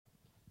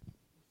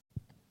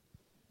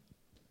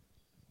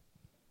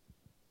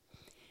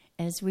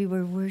as we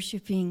were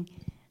worshiping,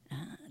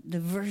 the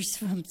verse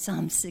from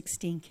Psalm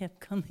 16 kept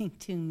coming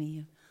to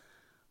me.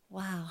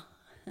 Wow.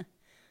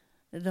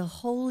 The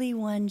holy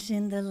ones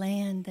in the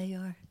land, they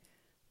are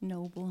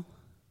noble.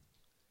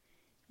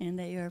 And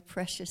they are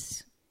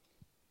precious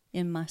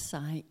in my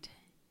sight.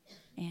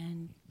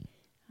 And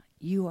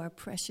you are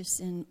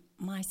precious in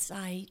my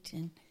sight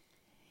and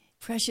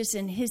precious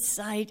in his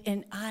sight.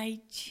 And I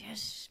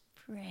just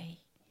pray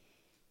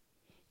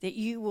that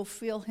you will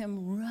feel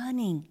him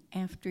running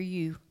after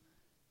you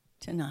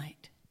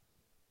tonight.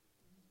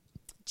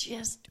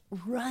 Just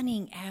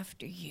running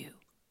after you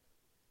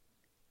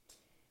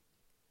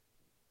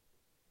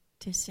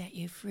to set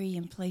you free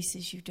in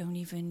places you don't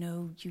even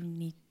know you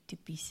need to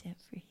be set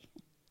free.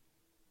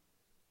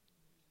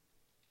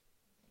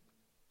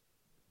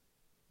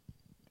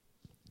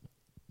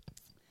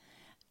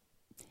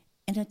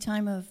 In a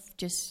time of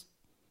just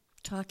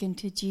talking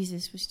to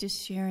Jesus, was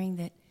just sharing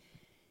that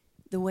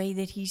the way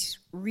that he's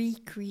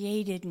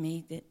recreated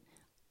me, that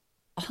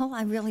all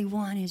I really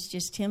want is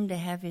just him to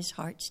have his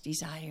heart's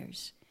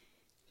desires.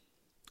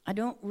 I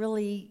don't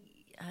really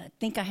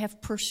think I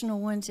have personal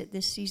ones at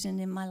this season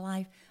in my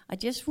life. I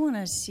just want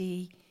to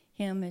see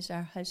him as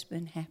our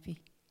husband happy.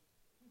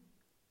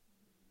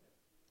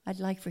 I'd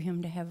like for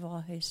him to have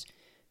all his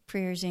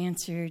prayers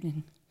answered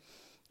and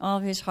all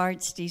of his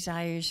heart's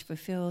desires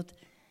fulfilled.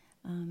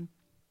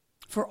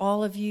 For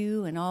all of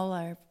you and all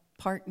our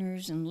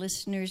partners and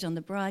listeners on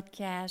the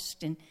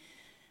broadcast and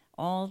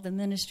all the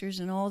ministers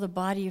and all the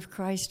body of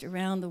Christ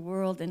around the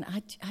world. And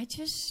I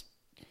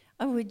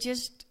would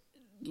just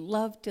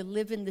love to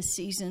live in the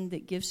season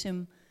that gives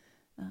him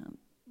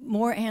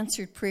more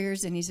answered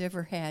prayers than he's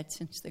ever had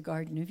since the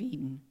Garden of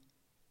Eden.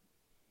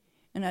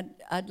 And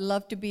I'd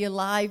love to be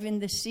alive in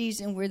the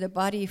season where the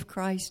body of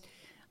Christ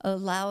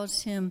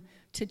allows him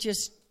to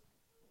just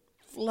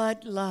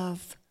flood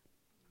love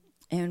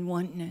and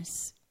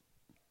oneness.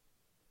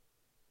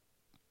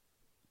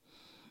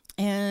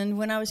 And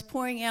when I was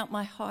pouring out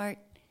my heart,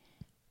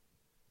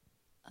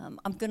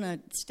 I'm going to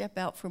step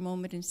out for a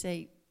moment and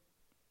say,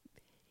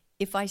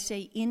 if I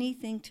say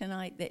anything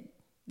tonight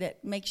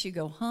that makes you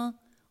go, huh,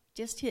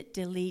 just hit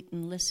delete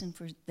and listen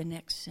for the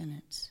next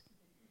sentence.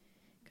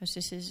 Because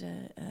this is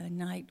a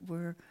night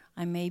where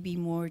I may be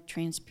more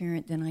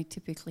transparent than I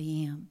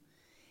typically am.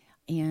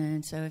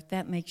 And so if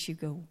that makes you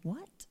go,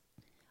 what?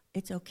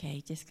 It's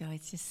okay. Just go,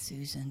 it's just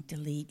Susan.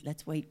 Delete.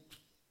 Let's wait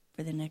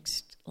for the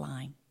next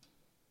line.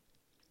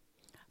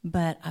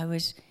 But I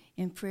was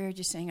in prayer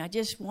just saying, I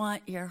just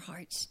want your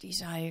heart's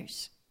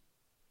desires.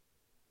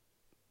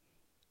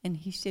 And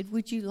he said,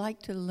 would you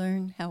like to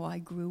learn how I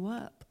grew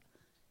up?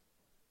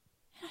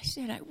 And I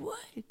said, I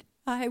would.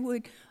 I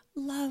would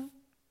love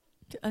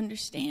to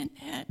understand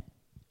that.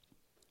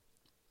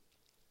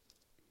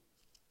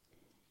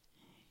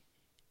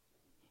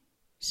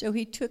 So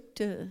he took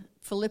to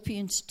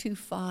Philippians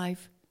 2:5,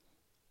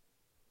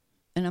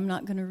 and I'm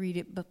not going to read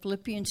it, but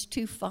Philippians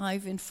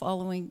 2:5 and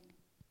following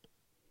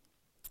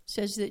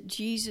says that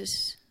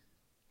Jesus,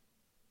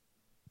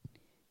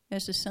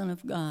 as the Son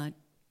of God,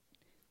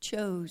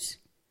 chose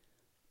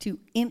to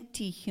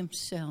empty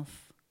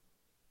himself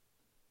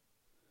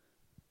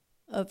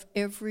of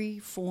every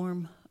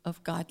form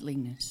of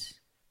godliness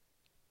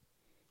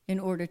in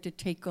order to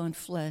take on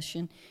flesh.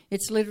 And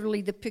it's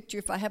literally the picture.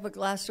 If I have a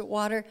glass of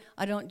water,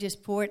 I don't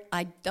just pour it,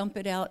 I dump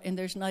it out, and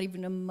there's not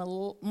even a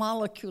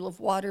molecule of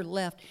water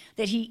left.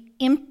 That he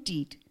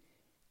emptied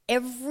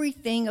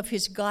everything of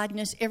his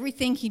godness,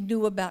 everything he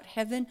knew about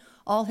heaven,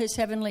 all his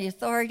heavenly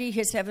authority,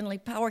 his heavenly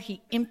power,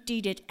 he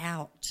emptied it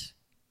out.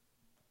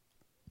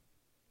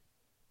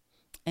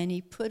 And he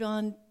put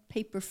on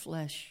paper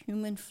flesh,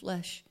 human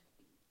flesh,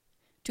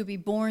 to be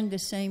born the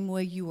same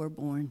way you were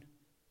born.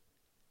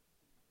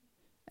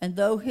 And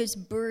though his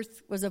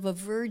birth was of a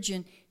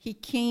virgin, he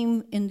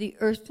came in the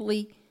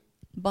earthly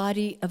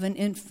body of an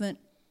infant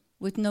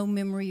with no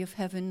memory of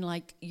heaven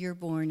like you're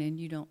born, and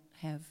you don't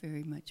have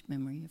very much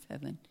memory of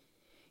heaven.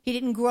 He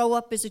didn't grow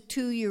up as a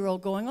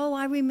 2-year-old going, oh,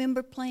 I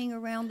remember playing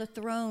around the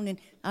throne, and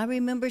I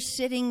remember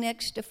sitting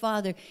next to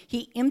Father.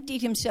 He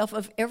emptied himself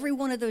of every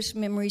one of those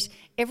memories,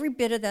 every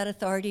bit of that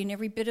authority, and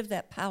every bit of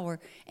that power.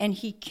 And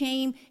he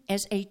came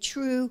as a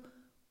true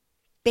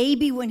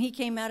baby when he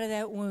came out of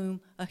that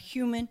womb, a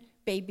human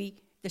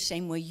baby, the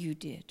same way you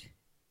did.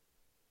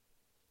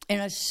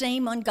 In a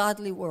same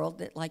ungodly world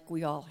that like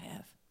we all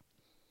have.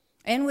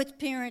 And with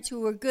parents who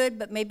were good,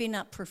 but maybe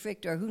not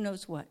perfect, or who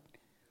knows what.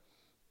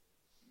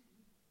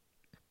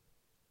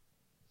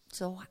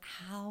 So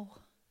how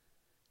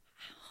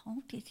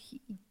did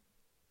he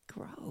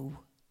grow?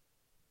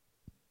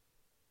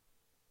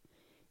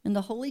 And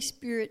the Holy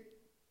Spirit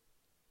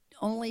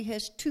only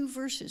has 2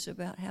 verses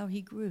about how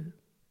he grew.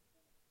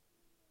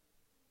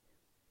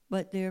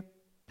 But they're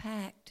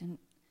packed, and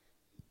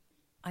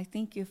I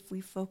think if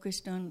we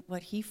focused on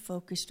what he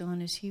focused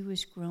on as he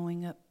was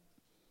growing up,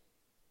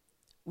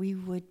 we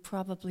would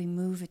probably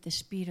move at the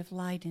speed of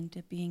light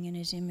into being in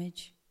his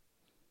image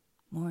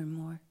more and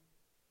more.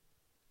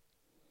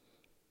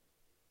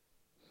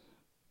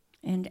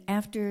 And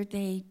after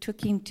they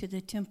took him to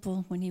the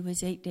temple when he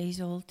was 8 days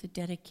old to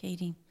dedicate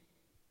him,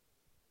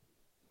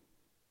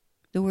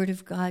 the Word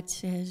of God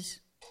says,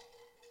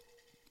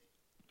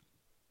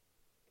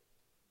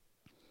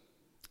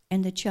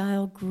 and the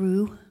child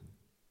grew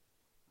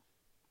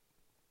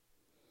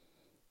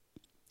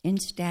in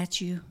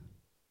stature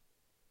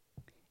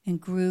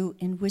and grew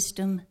in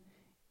wisdom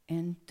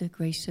and the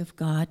grace of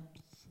God.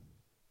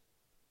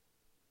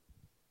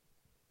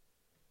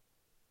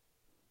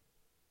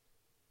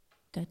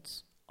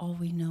 That's all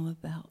we know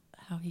about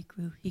how he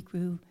grew. He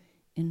grew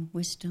in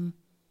wisdom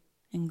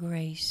and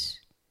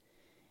grace.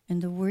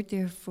 And the word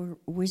there for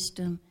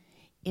wisdom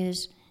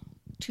is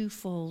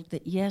twofold.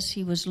 That yes,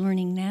 he was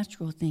learning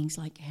natural things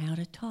like how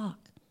to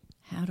talk,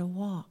 how to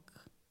walk.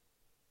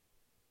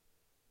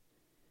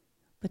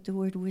 But the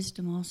word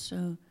wisdom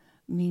also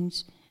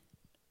means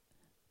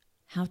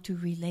how to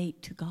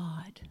relate to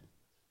God.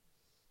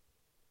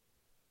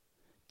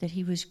 That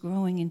he was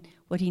growing in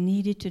what he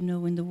needed to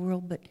know in the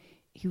world, but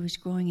he was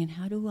growing in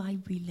how do I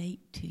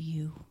relate to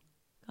you,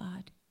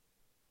 God?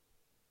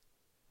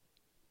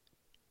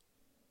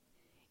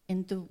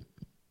 And the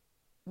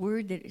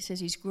word that it says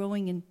he's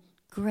growing in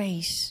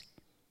grace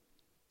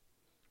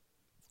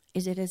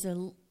is that as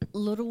a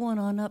little one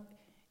on up,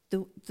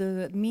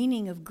 the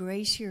meaning of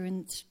grace here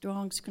in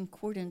Strong's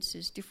Concordance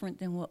is different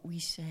than what we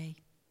say.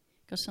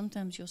 Because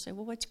sometimes you'll say,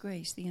 well, what's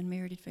grace? The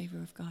unmerited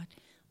favor of God.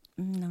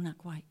 No, not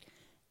quite.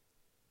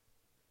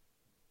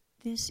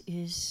 This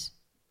is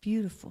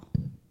beautiful.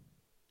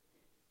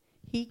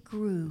 He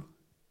grew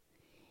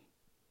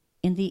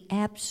in the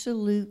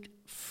absolute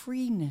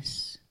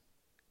freeness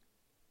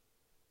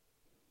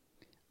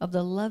of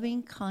the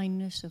loving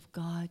kindness of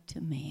God to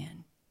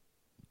man,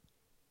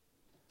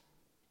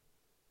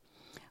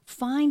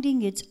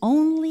 finding its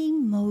only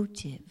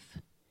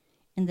motive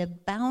in the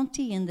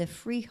bounty and the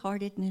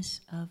free-heartedness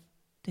of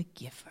the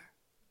giver.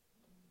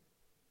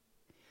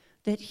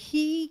 That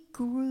he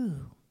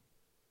grew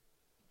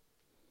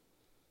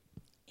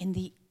in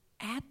the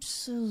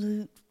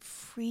absolute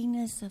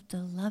freeness of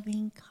the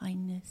loving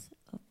kindness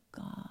of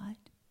God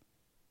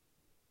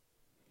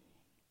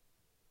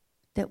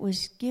that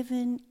was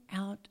given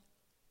out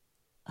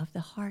of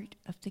the heart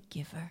of the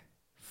giver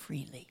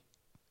freely.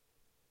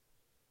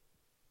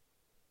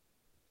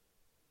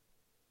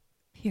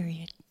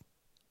 Period.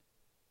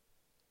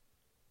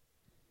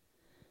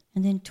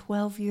 And then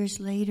 12 years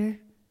later,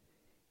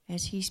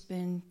 as he's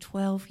been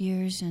 12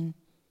 years in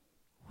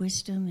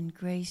wisdom and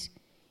grace,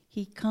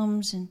 he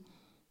comes and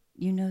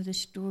you know the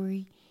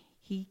story.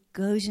 He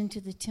goes into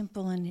the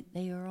temple and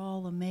they are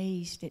all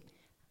amazed at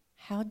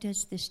how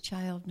does this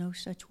child know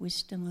such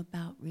wisdom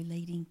about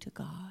relating to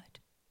God?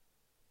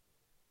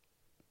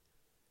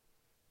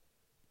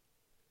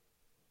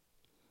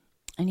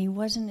 And he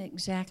wasn't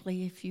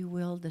exactly, if you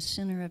will, the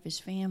center of his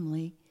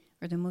family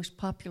or the most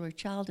popular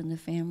child in the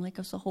family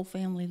because the whole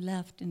family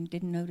left and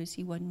didn't notice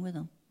he wasn't with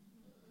them.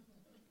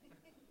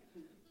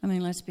 I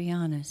mean, let's be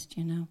honest,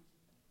 you know.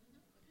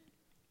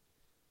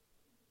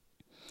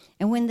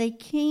 And when they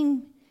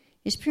came,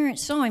 his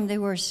parents saw him, they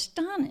were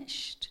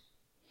astonished.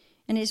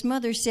 And his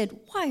mother said,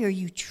 "Why are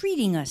you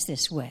treating us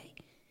this way?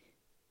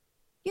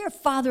 Your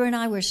father and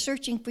I were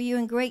searching for you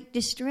in great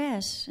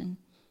distress." And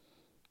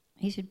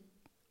he said,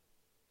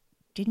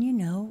 "Didn't you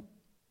know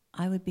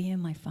I would be in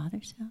my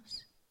Father's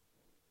house?"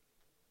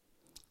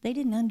 They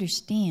didn't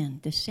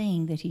understand the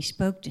saying that he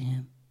spoke to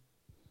him.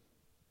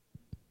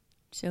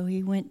 So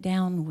he went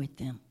down with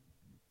them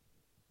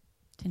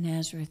to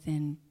Nazareth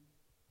and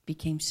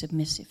became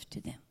submissive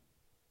to them.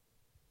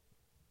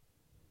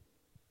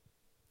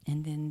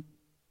 And then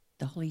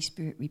the Holy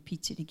Spirit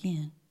repeats it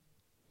again.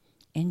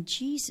 And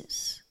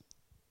Jesus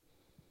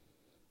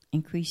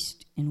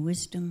increased in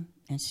wisdom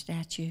and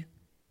stature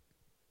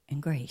and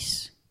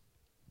grace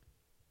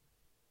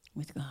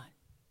with God.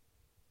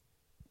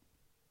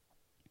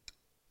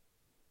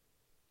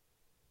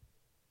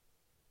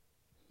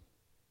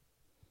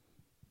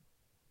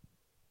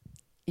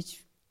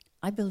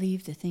 I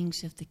believe the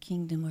things of the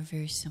kingdom are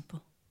very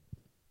simple.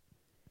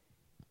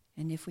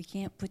 And if we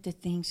can't put the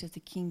things of the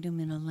kingdom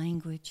in a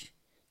language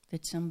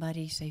that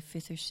somebody, say,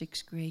 5th or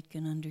 6th grade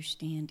can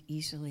understand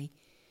easily,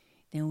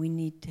 then we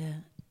need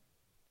to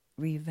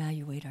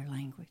reevaluate our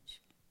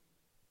language.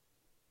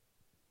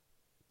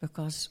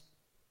 Because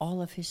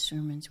all of his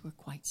sermons were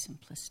quite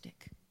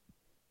simplistic,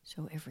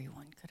 so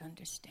everyone could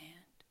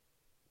understand.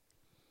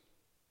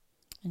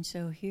 And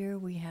so here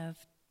we have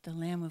the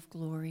Lamb of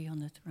Glory on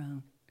the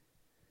throne,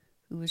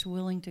 who was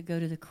willing to go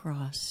to the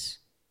cross.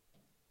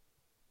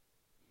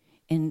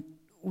 And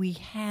we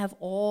have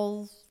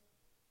all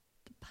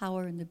the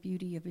power and the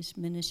beauty of his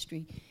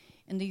ministry.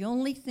 And the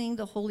only thing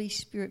the Holy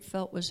Spirit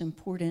felt was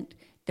important,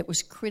 that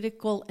was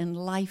critical and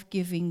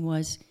life-giving,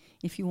 was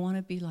if you want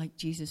to be like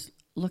Jesus,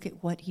 look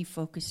at what he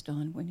focused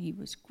on when he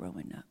was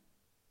growing up.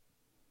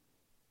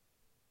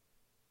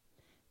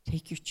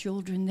 Take your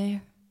children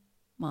there,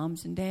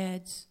 moms and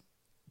dads.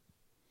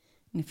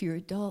 And if you're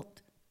an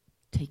adult,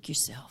 take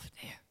yourself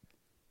there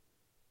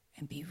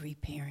and be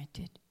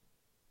reparented.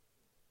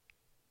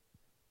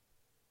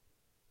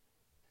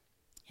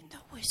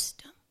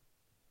 wisdom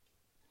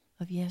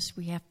of, yes,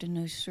 we have to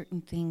know certain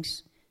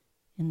things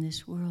in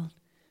this world,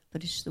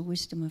 but it's the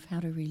wisdom of how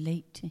to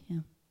relate to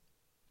him.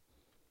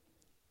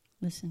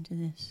 Listen to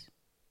this.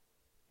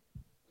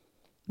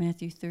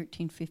 Matthew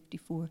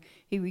 13:54.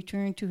 He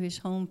returned to his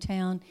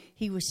hometown.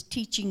 He was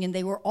teaching, and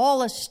they were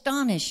all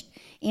astonished.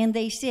 And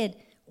they said,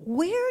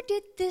 where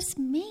did this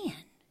man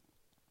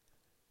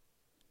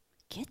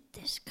get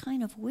this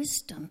kind of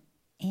wisdom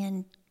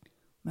and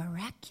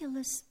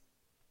miraculous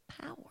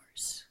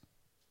powers?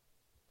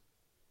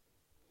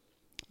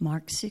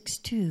 Mark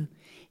 6:2.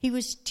 He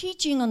was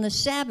teaching on the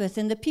Sabbath,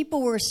 and the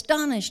people were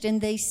astonished,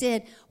 and they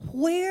said,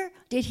 where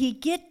did he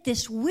get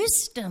this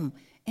wisdom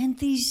and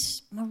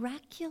these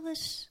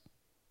miraculous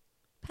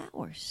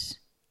powers?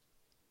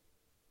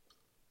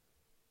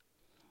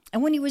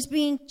 And when he was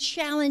being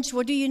challenged,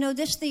 well, do you know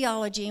this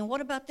theology? And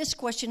what about this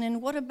question?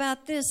 And what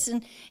about this?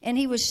 And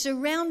he was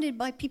surrounded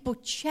by people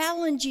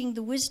challenging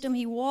the wisdom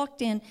he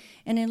walked in.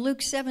 And in Luke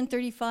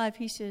 7:35,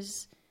 he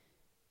says,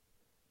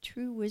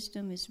 true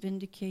wisdom is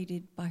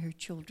vindicated by her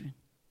children.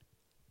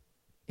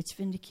 It's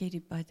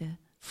vindicated by the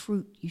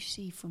fruit you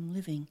see from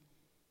living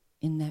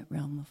in that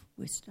realm of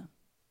wisdom.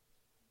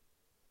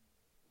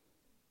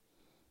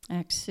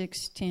 Acts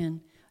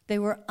 6:10. They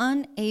were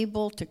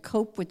unable to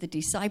cope with the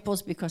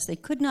disciples because they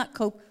could not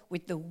cope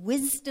with the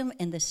wisdom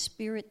and the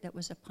spirit that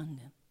was upon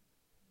them.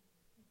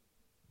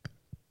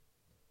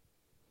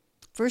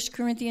 1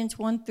 Corinthians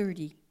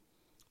 1:30.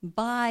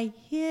 By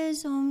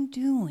his own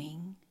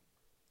doing,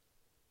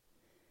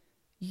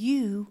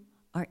 you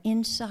are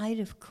inside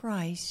of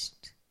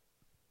Christ,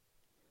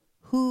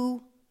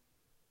 who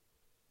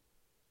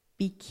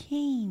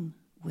became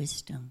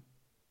wisdom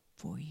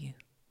for you.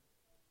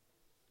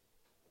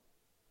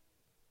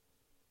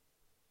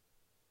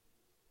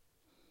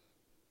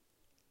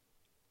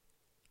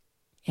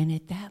 And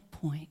at that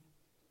point,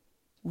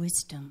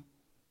 wisdom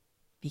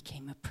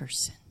became a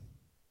person.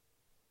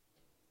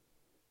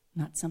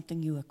 Not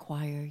something you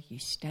acquire, you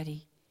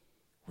study.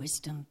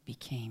 Wisdom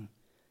became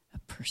a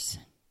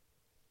person.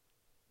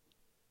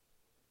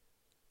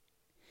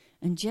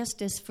 And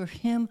just as for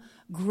him,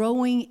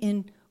 growing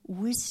in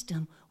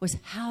wisdom was,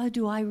 how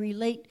do I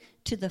relate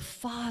to the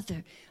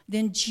Father?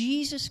 Then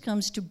Jesus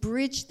comes to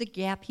bridge the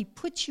gap. He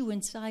puts you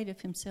inside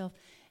of himself,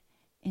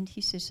 and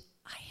he says,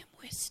 I am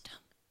wisdom.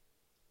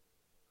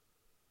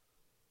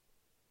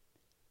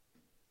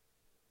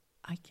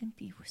 I can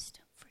be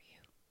wisdom for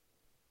you.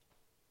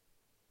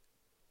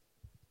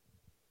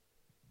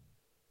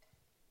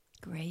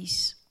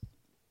 Grace.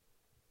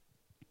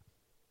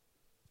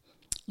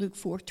 Luke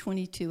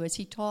 4:22, as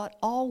he taught,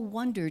 all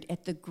wondered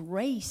at the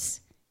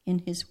grace in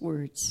his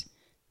words.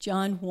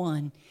 John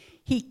 1,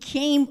 he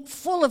came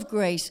full of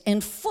grace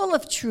and full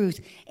of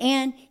truth,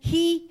 and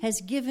he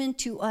has given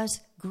to us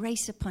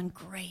grace upon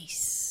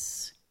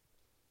grace.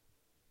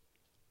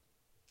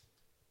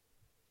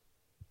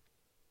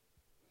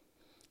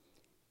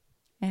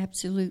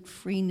 Absolute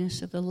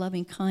freeness of the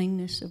loving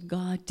kindness of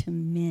God to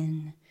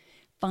men,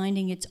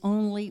 finding its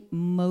only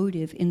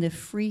motive in the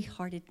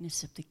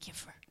free-heartedness of the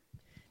giver.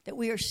 That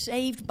we are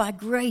saved by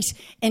grace,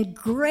 and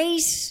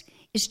grace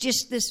is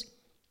just this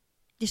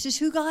is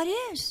who God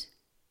is.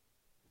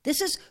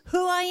 This is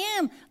who I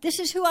am. This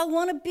is who I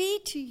want to be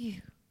to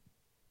you.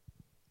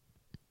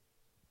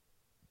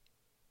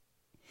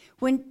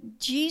 When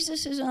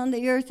Jesus is on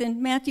the earth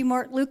in Matthew,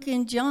 Mark, Luke,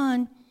 and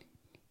John,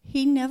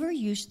 he never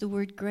used the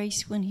word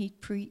grace when he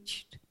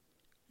preached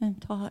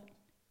and taught.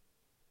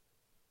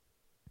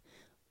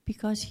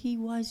 Because he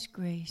was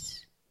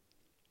grace.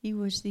 He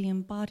was the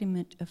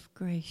embodiment of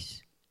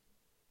grace.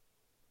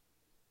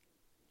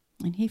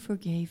 And he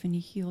forgave, and he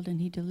healed,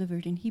 and he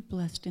delivered, and he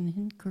blessed, and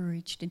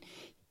encouraged. And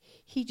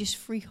he just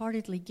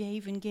free-heartedly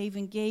gave and gave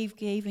and gave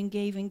and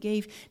gave and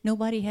gave.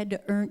 Nobody had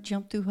to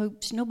jump through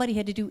hoops. Nobody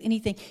had to do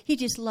anything. He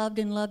just loved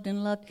and loved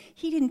and loved.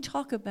 He didn't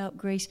talk about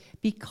grace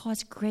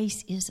because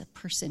grace is a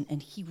person,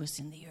 and he was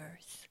in the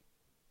earth.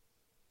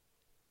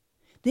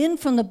 Then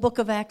from the book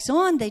of Acts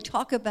on, they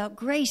talk about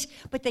grace,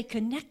 but they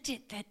connect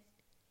it that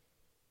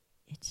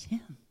it's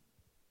him.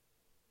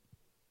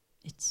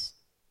 It's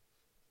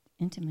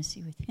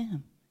intimacy with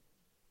him.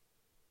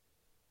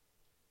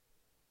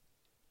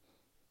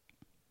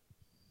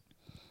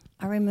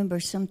 I remember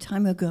some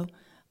time ago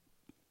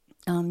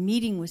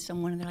meeting with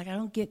someone, and they're like, I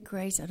don't get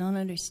grace, I don't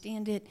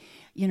understand it,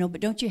 but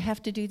don't you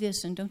have to do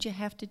this, and don't you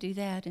have to do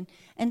that?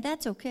 And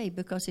that's okay,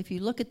 because if you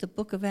look at the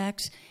book of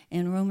Acts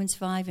and Romans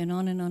 5 and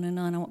on and on and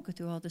on, I won't go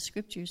through all the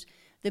scriptures,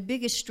 the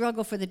biggest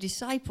struggle for the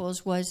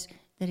disciples was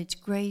that it's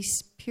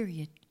grace,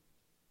 period,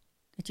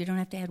 that you don't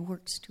have to add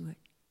works to it.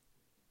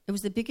 It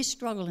was the biggest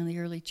struggle in the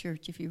early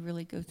church, if you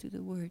really go through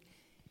the word.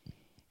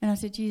 And I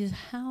said, Jesus,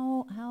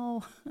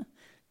 how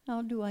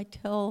do I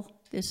tell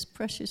this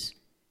precious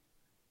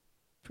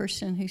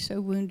person who's so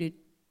wounded?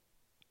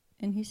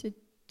 And he said,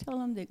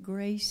 tell him that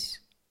grace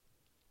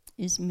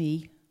is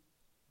me.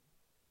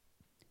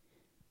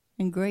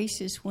 And grace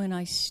is when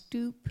I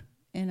stoop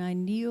and I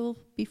kneel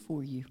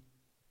before you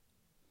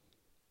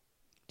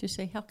to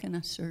say, how can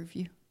I serve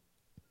you?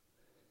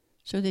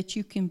 so that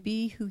you can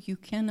be who you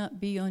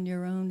cannot be on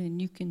your own,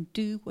 and you can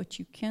do what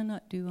you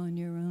cannot do on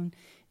your own,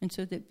 and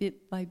so that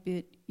bit by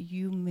bit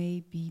you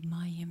may be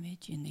my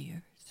image in the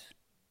earth.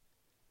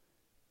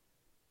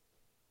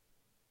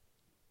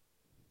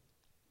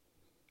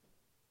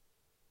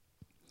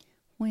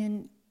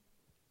 When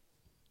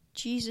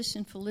Jesus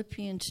in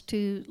Philippians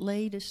 2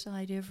 laid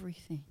aside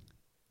everything,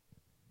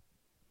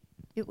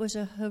 it was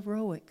a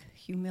heroic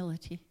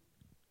humility.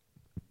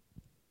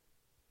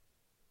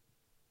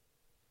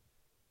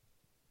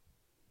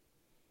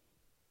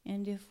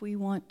 And if we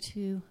want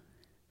to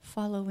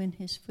follow in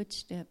his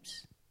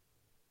footsteps,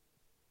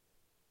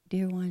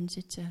 dear ones,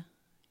 it's a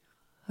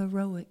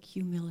heroic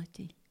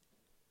humility.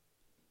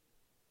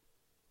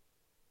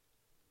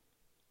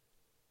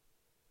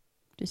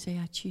 To say,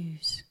 I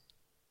choose.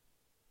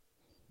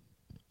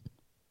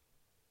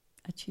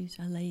 I choose.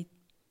 I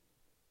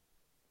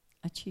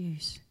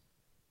choose.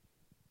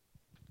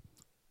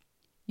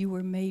 You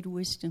were made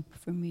wisdom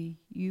for me.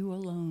 You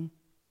alone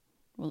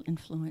will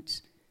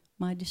influence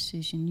my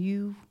decision.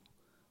 You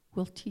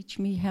will teach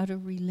me how to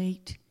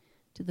relate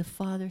to the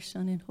Father,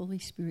 Son, and Holy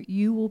Spirit.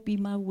 You will be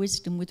my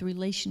wisdom with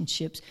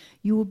relationships.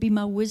 You will be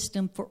my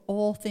wisdom for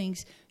all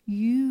things.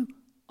 You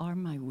are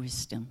my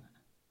wisdom.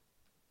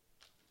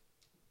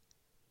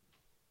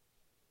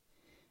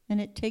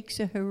 And it takes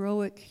a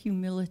heroic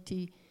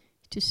humility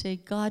to say,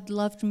 God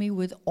loved me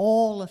with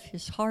all of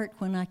his heart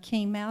when I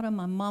came out of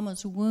my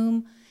mama's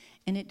womb.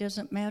 And it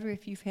doesn't matter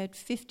if you've had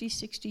 50,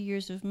 60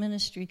 years of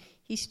ministry,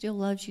 he still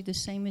loves you the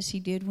same as he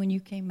did when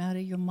you came out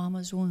of your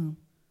mama's womb.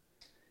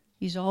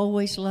 He's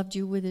always loved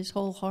you with his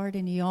whole heart,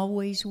 and he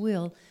always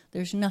will.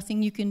 There's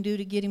nothing you can do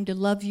to get him to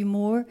love you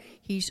more.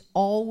 He's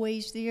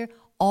always there,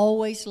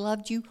 always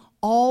loved you,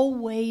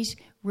 always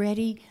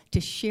ready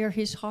to share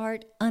his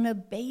heart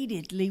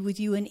unabatedly with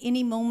you in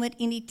any moment,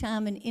 any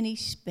time, in any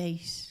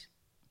space.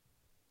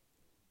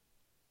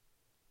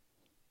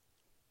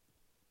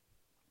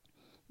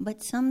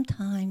 But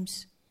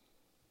sometimes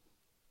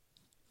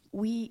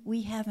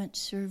we haven't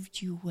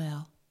served you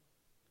well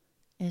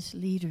as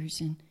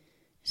leaders, and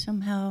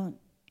somehow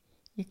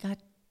you got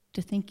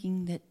to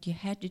thinking that you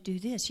had to do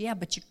this. Yeah,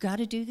 but you got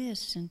to do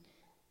this,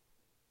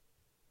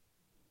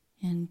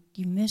 and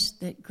you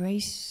missed that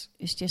grace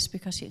is just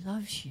because he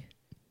loves you.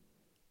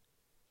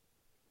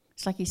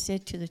 It's like he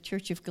said to the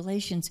church of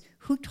Galatians,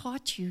 who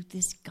taught you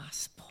this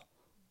gospel?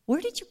 Where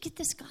did you get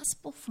this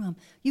gospel from?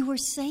 You were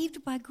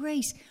saved by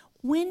grace.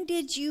 When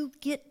did you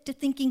get to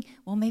thinking,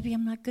 well, maybe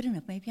I'm not good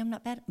enough, maybe I'm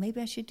not bad,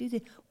 maybe I should do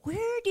this?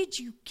 Where did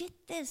you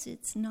get this?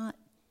 It's not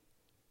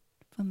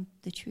from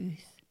the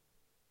truth.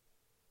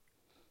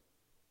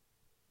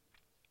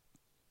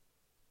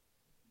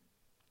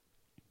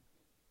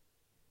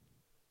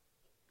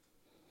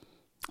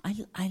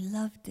 I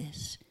love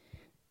this.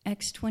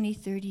 Acts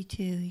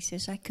 20:32, he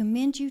says, I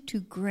commend you to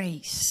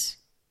grace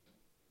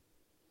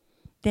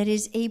that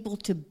is able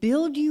to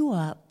build you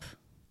up,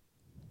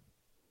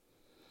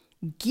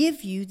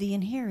 give you the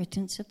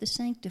inheritance of the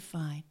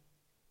sanctified.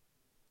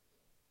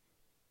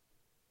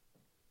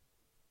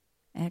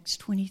 Acts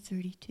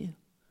 20:32.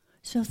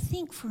 So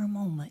think for a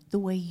moment, the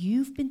way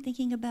you've been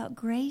thinking about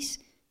grace,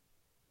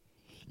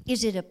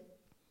 is it a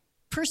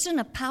person,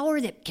 a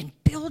power that can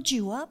build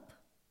you up?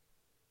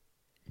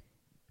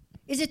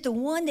 Is it the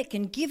one that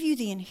can give you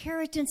the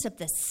inheritance of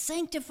the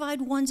sanctified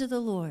ones of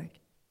the Lord?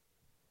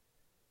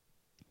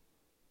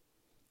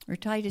 Or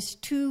Titus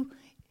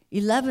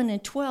 2:11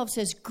 and 12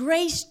 says,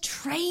 grace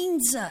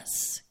trains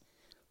us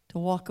to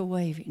walk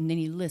away. And then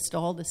he lists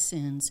all the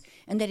sins.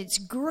 And that it's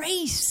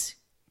grace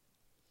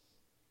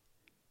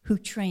who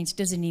trains.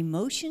 Does an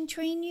emotion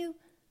train you?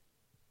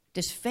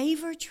 Does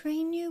favor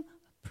train you?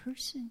 A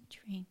person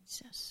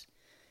trains us.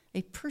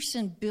 A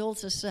person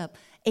builds us up.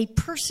 A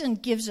person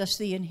gives us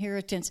the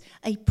inheritance.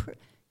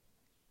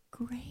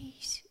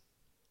 Grace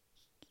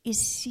is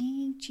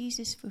seeing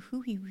Jesus for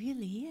who he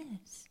really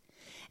is.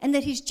 And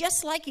that he's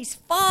just like his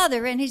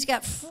Father, and he's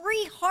got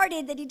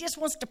free-hearted, that he just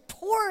wants to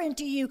pour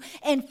into you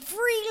and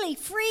freely,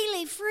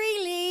 freely,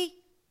 freely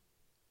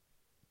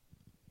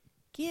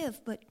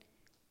give. But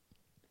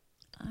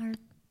our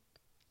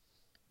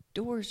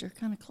doors are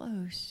kind of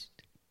closed.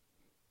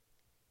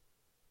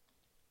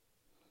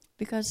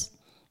 Because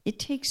it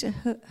takes a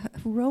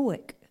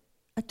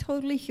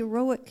totally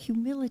heroic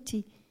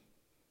humility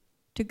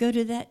to go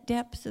to that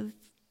depth of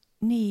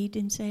need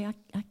and say,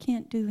 I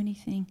can't do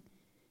anything.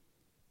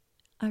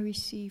 I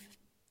receive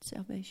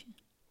salvation.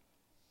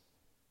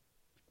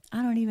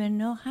 I don't even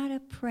know how to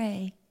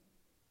pray,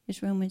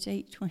 as Romans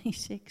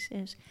 8:26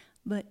 says,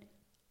 but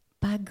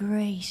by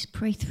grace,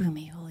 pray through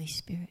me, Holy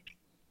Spirit.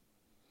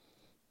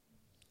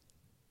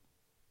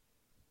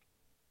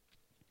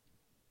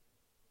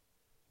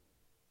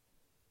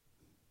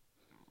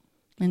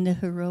 And the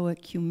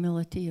heroic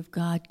humility of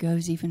God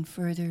goes even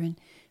further in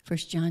 1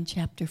 John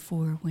chapter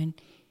 4 when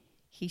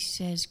he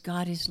says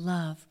God is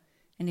love.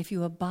 And if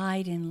you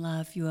abide in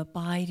love, you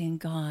abide in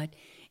God.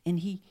 And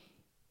he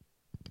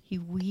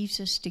weaves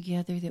us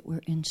together that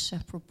we're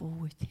inseparable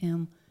with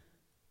him.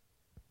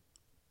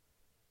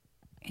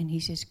 And he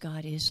says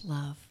God is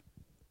love.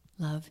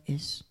 Love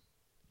is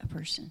a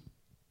person.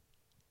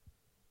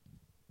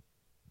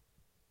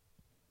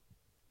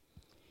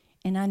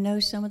 And I know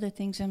some of the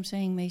things I'm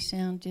saying may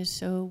sound just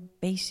so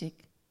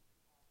basic,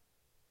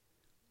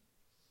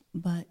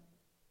 but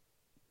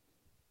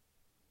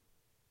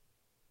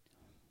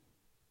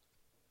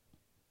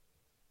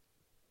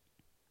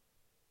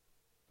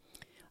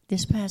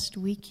this past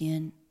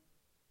weekend,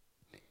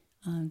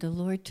 the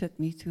Lord took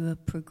me through a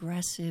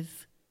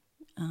progressive,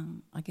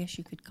 I guess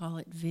you could call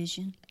it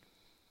vision,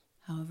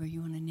 however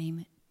you want to name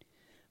it.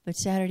 But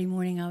Saturday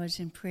morning I was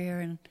in prayer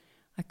and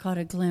I caught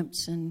a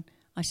glimpse and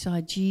I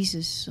saw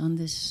Jesus on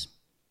this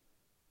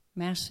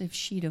massive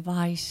sheet of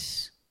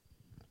ice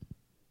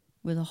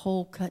with a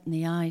hole cut in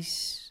the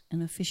ice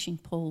and a fishing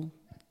pole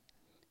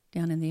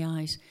down in the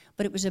ice.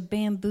 But it was a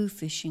bamboo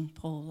fishing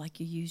pole like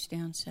you use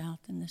down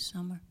south in the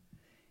summer.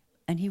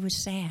 And he was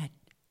sad.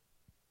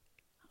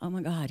 Oh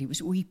my God, he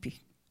was weeping.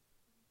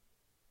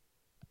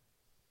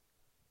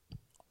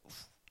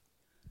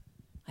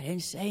 I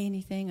didn't say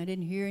anything. I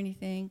didn't hear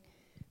anything.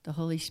 The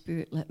Holy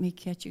Spirit let me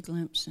catch a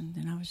glimpse, and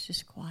then I was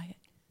just quiet.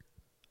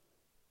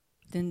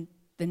 Then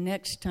the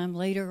next time,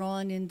 later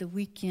on in the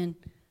weekend,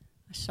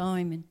 I saw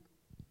him, and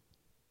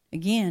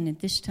again, and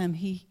this time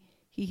he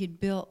had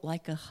built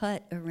like a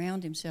hut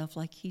around himself,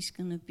 like he's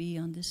going to be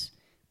on this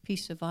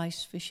piece of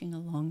ice fishing a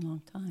long,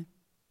 long time.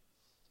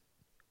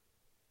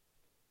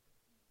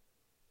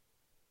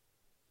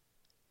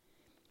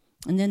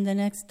 And then the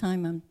next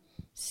time I'm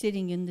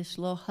sitting in this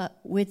little hut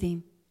with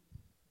him,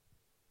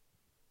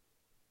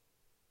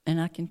 and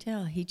I can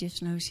tell he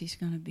just knows he's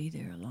going to be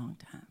there a long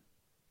time.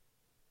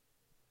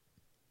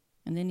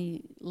 And then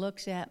he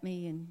looks at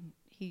me and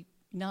he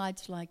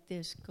nods like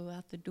this, go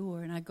out the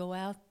door. And I go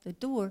out the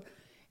door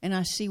and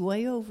I see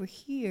way over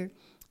here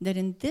that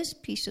in this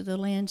piece of the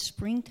land,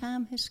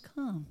 springtime has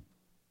come.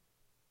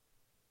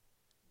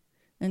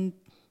 And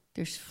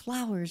there's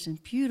flowers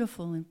and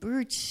beautiful and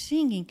birds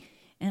singing.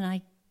 And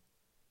I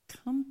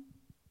come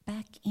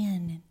back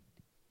in. And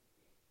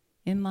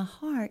in my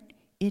heart,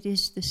 it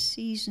is the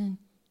season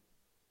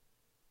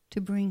to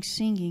bring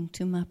singing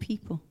to my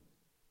people.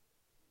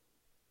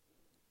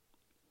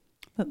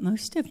 But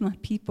most of my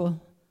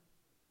people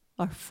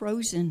are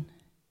frozen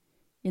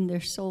in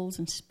their souls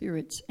and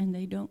spirits, and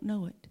they don't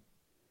know it.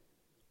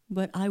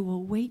 But I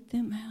will wait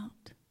them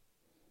out.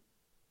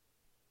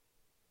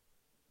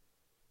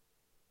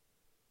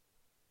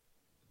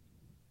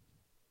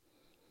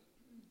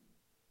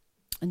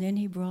 And then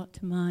he brought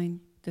to mind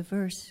the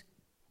verse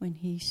when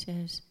he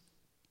says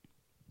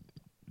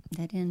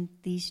that in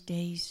these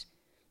days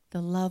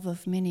the love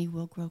of many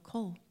will grow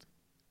cold.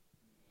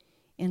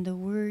 And the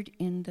word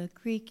in the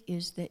Greek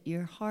is that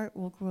your heart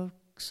will grow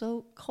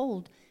so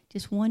cold,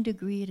 just 1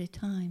 degree at a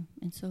time,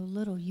 and so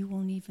little you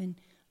won't even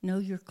know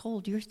you're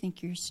cold. You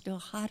think you're still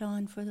hot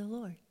on for the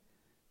Lord.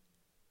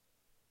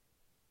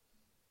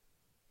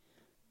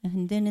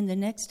 And then in the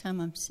next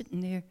time I'm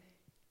sitting there,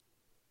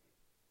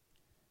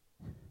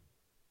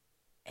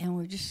 and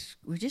we're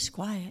just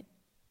quiet.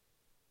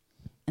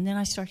 And then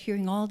I start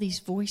hearing all these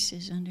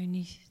voices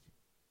underneath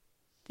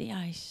the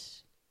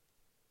ice.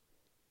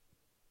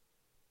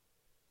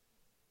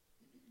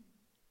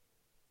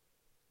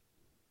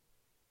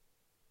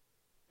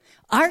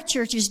 Our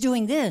church is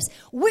doing this.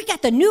 We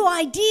got the new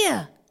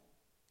idea.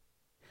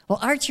 Well,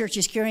 our church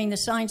is carrying the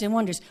signs and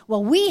wonders.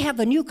 Well, we have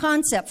a new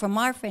concept from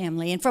our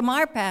family and from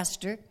our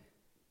pastor.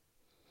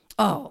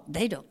 Oh,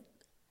 they don't.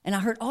 And I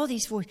heard all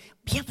these voices.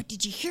 Yeah, but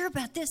did you hear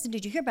about this? And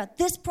did you hear about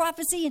this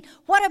prophecy? And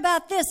what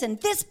about this? And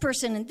this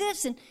person and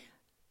this? And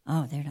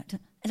oh, they're not.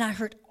 And I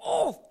heard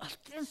all of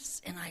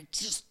this. And I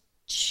just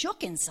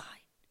shook inside.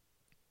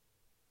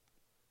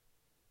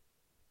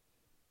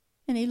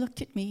 And he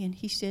looked at me and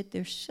he said,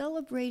 they're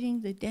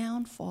celebrating the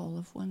downfall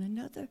of one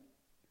another.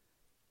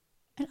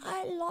 And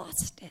I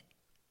lost it.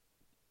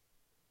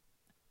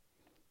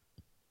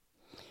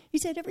 He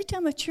said, every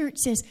time a church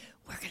says,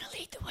 we're going to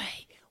lead the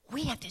way,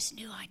 we have this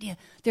new idea,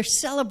 they're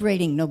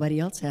celebrating. Nobody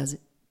else has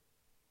it.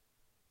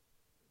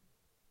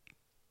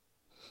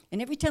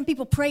 And every time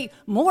people pray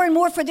more and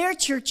more for their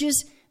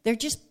churches,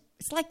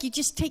 it's like you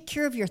just take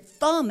care of your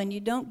thumb and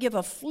you don't give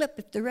a flip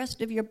if the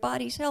rest of your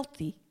body's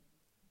healthy.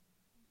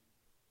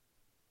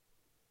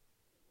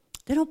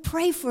 They don't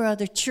pray for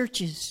other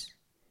churches.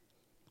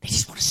 They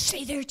just want to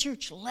say their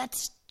church.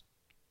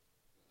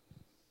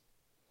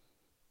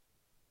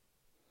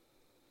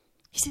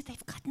 He said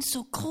they've gotten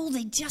so cold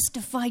they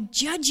justify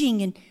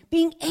judging and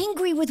being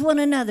angry with one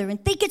another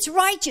and think it's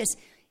righteous.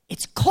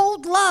 It's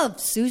cold love,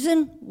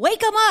 Susan.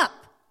 Wake them up.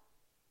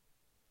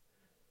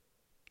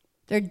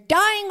 They're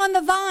dying on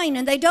the vine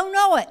and they don't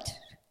know it.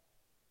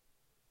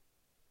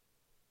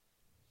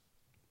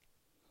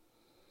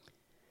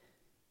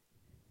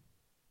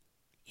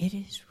 It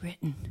is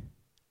written,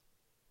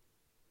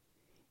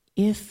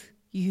 if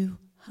you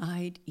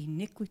hide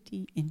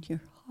iniquity in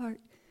your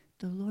heart,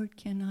 the Lord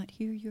cannot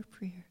hear your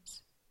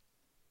prayers.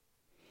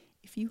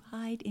 If you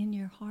hide in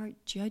your heart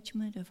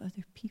judgment of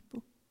other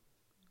people,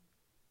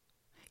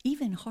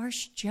 even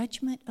harsh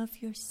judgment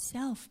of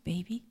yourself,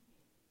 baby,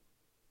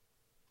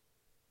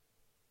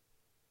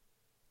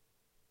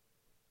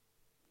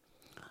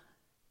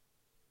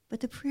 But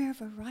the prayer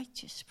of a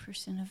righteous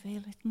person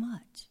availeth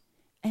much.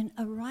 And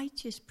a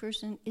righteous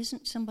person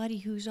isn't somebody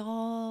who's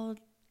all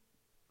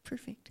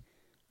perfect.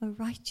 A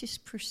righteous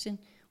person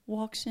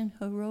walks in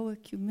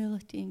heroic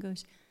humility and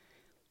goes,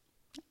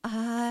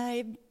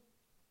 I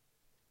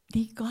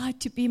need God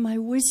to be my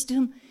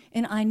wisdom,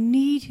 and I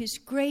need His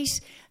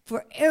grace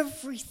for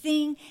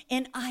everything,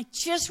 and I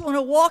just want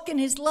to walk in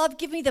His love.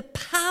 Give me the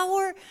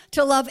power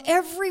to love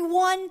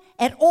everyone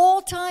at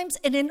all times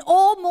and in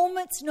all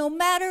moments, no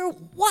matter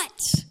what.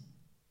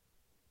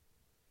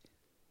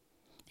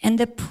 And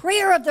the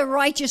prayer of the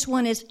righteous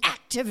one is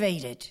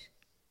activated.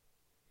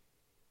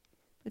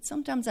 But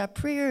sometimes our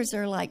prayers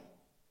are like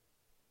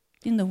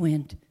in the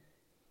wind.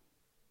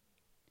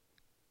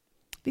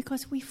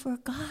 Because we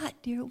forgot,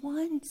 dear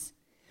ones,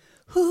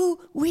 who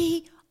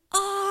we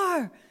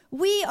are.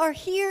 We are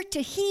here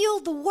to heal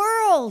the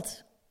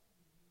world.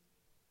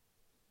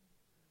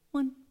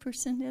 One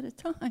person at a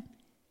time.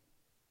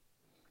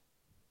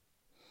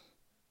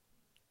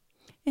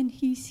 And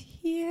He's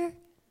here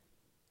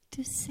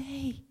to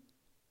say,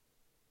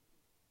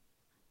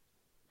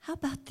 how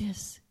about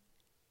this?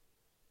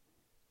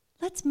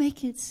 Let's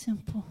make it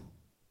simple.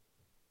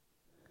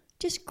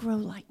 Just grow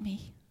like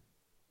me.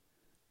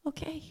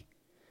 Okay?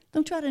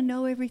 Don't try to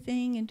know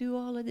everything and do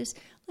all of this.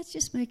 Let's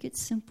just make it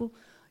simple.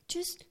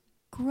 Just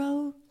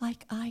grow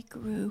like I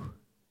grew.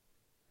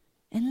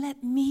 And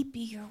let me be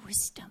your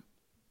wisdom.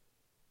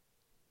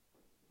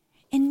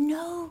 And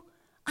know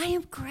I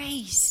am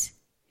grace.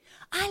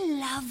 I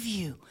love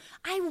you.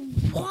 I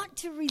want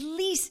to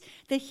release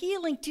the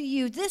healing to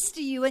you, this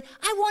to you. And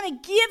I want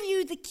to give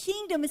you the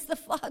kingdom. It's the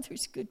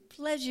Father's good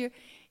pleasure.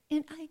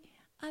 And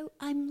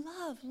I'm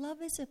love.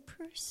 Love is a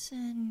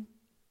person.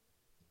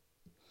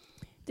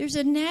 There's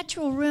a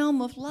natural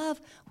realm of love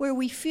where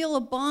we feel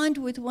a bond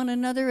with one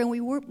another and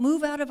we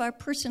move out of our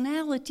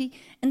personality,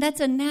 and that's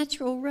a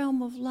natural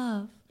realm of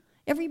love.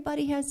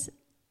 Everybody has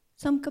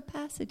some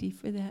capacity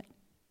for that.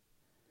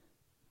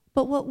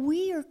 But what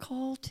we are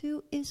called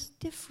to is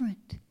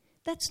different.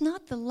 That's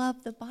not the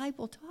love the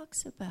Bible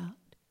talks about.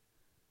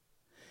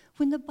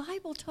 When the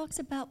Bible talks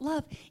about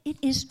love, it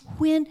is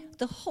when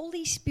the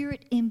Holy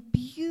Spirit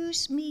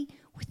imbues me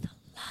with the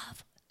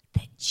love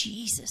that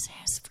Jesus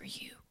has for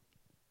you.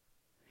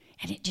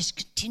 And it just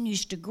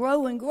continues to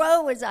grow and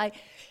grow as I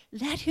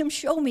let Him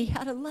show me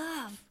how to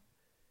love.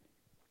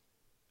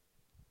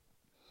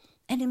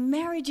 And in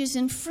marriages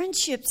and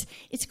friendships,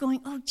 it's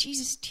going, oh,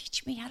 Jesus,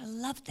 teach me how to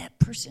love that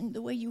person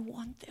the way you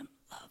want them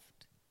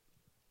loved.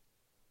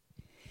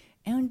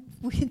 And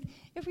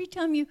every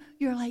time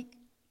you're like,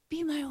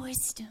 be my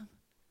wisdom.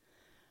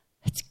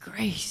 That's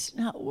grace,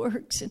 not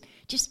works. And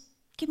just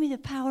give me the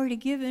power to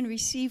give and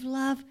receive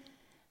love.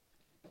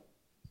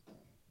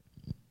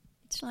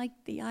 It's like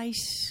the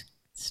ice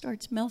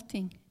starts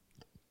melting.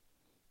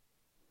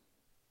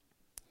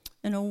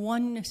 And a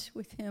oneness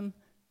with Him.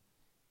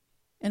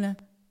 And a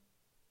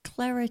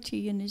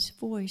clarity in His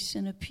voice.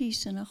 And a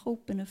peace and a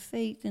hope and a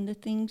faith in the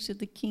things of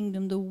the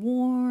kingdom. The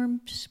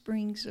warm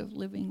springs of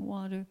living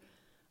water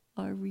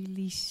are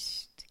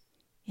released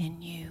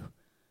in you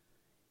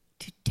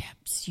to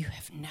depths you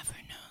have never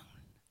known.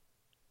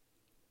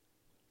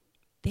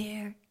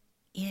 There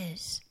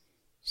is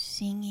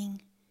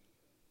singing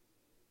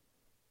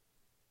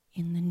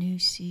in the new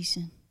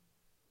season.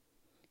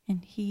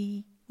 And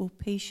He will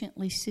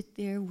patiently sit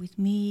there with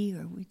me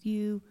or with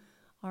you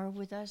or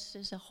with us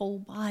as a whole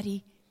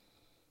body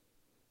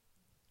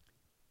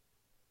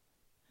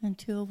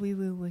until we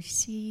will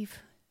receive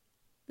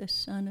the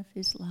Son of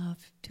His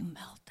love to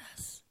melt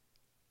us.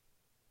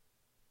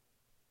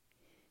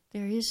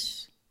 There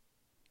is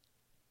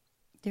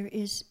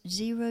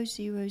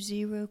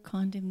 000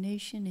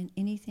 condemnation in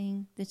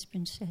anything that's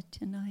been said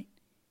tonight.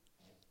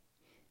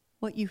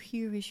 What you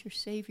hear is your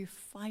Savior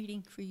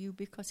fighting for you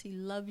because He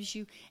loves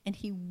you and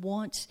He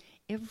wants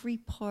every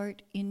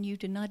part in you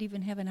to not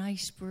even have an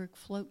iceberg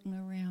floating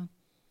around.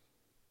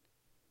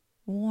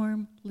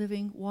 Warm,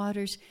 living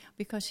waters,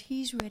 because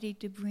He's ready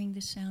to bring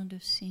the sound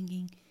of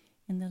singing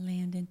in the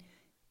land. And,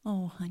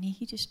 oh, honey,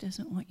 He just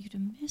doesn't want you to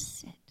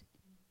miss it.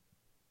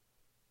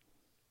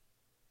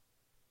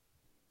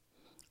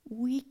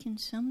 We can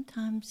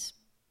sometimes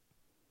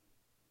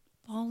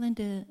fall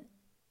into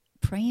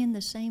praying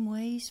the same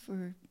ways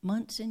for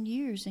months and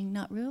years and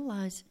not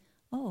realize,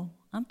 oh,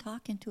 I'm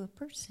talking to a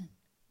person.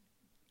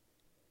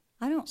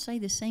 I don't say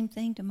the same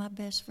thing to my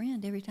best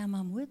friend every time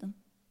I'm with them.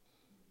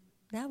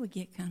 That would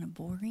get kind of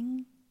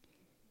boring.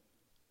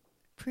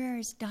 Prayer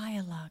is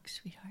dialogue,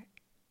 sweetheart.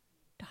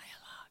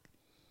 Dialogue.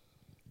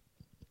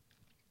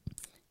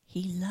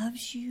 He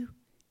loves you.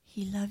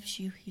 He loves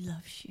you. He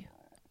loves you.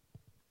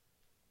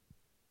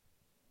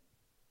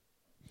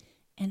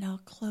 And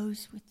I'll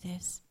close with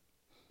this.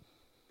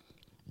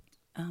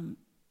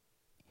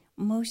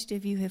 Most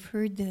of you have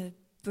heard the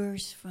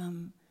verse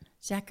from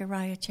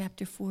Zechariah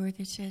chapter 4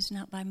 that says,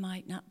 not by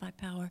might, not by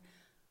power,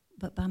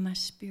 but by my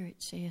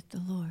Spirit, saith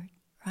the Lord.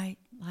 Right?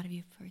 A lot of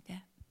you have heard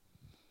that.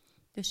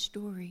 The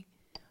story.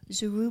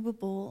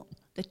 Zerubbabel,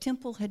 the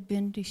temple had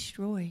been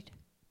destroyed.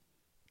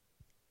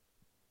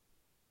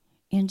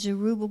 And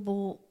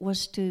Zerubbabel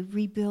was to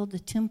rebuild the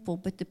temple,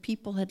 but the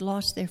people had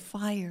lost their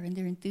fire and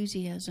their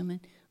enthusiasm,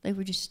 and they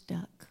were just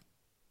stuck.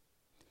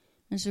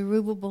 And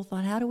Zerubbabel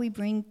thought, how do we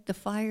bring the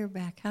fire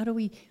back? How do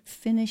we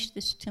finish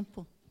this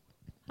temple?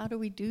 How do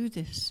we do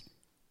this?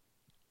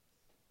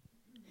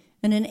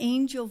 And an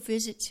angel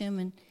visits him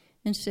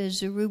and says,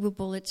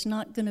 Zerubbabel, it's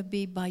not going to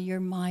be by your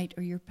might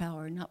or your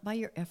power, not by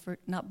your effort,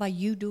 not by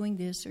you doing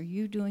this or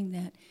you doing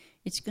that.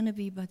 It's going to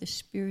be by the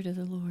Spirit of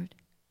the Lord.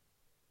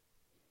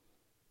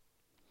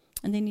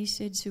 And then he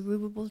said,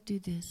 Zerubbabel, do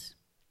this.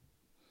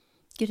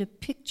 Get a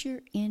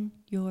picture in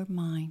your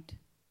mind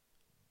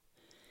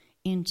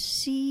and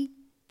see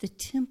the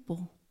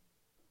temple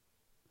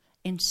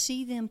and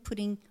see them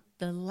putting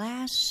the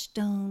last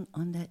stone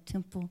on that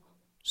temple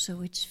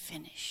so it's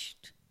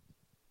finished.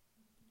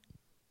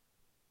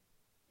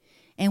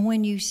 And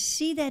when you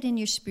see that in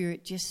your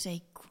spirit, just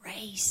say,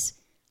 grace,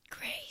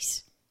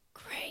 grace,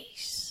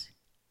 grace.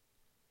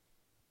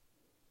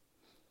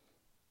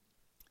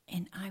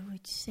 And I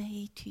would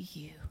say to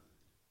you,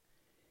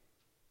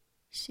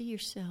 see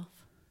yourself.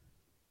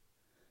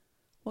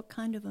 What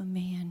kind of a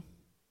man,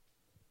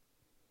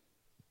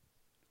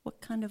 what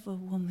kind of a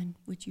woman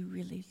would you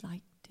really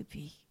like to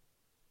be?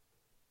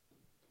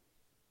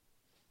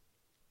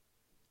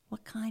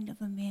 What kind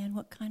of a man,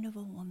 what kind of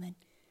a woman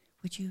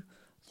would you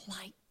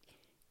like?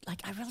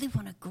 Like, I really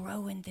want to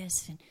grow in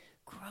this and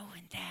grow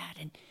in that,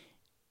 and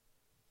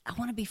I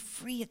want to be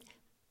free of.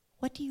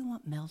 What do you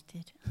want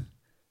melted?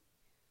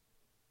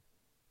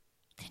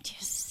 Then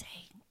just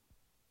say,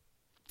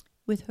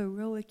 with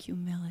heroic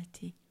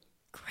humility,